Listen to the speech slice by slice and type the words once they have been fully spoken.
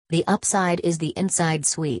The upside is the inside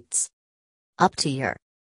suites. Up to your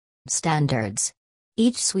standards.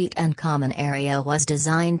 Each suite and common area was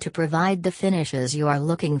designed to provide the finishes you are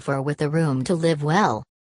looking for with a room to live well.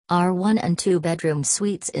 Our 1 and 2 bedroom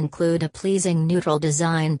suites include a pleasing neutral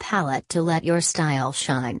design palette to let your style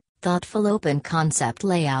shine, thoughtful open concept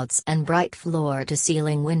layouts and bright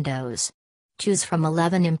floor-to-ceiling windows. Choose from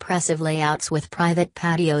 11 impressive layouts with private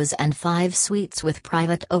patios and 5 suites with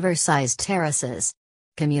private oversized terraces.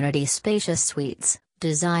 Community spacious suites,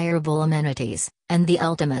 desirable amenities, and the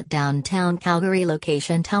ultimate downtown Calgary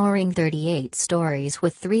location towering 38 stories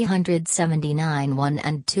with 379 1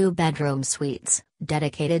 and 2 bedroom suites,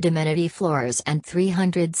 dedicated amenity floors and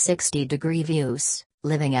 360-degree views.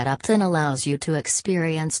 Living at Upton allows you to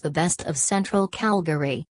experience the best of Central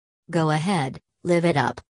Calgary. Go ahead, live it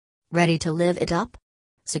up. Ready to live it up?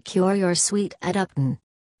 Secure your suite at Upton.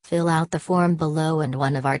 Fill out the form below and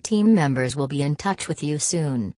one of our team members will be in touch with you soon.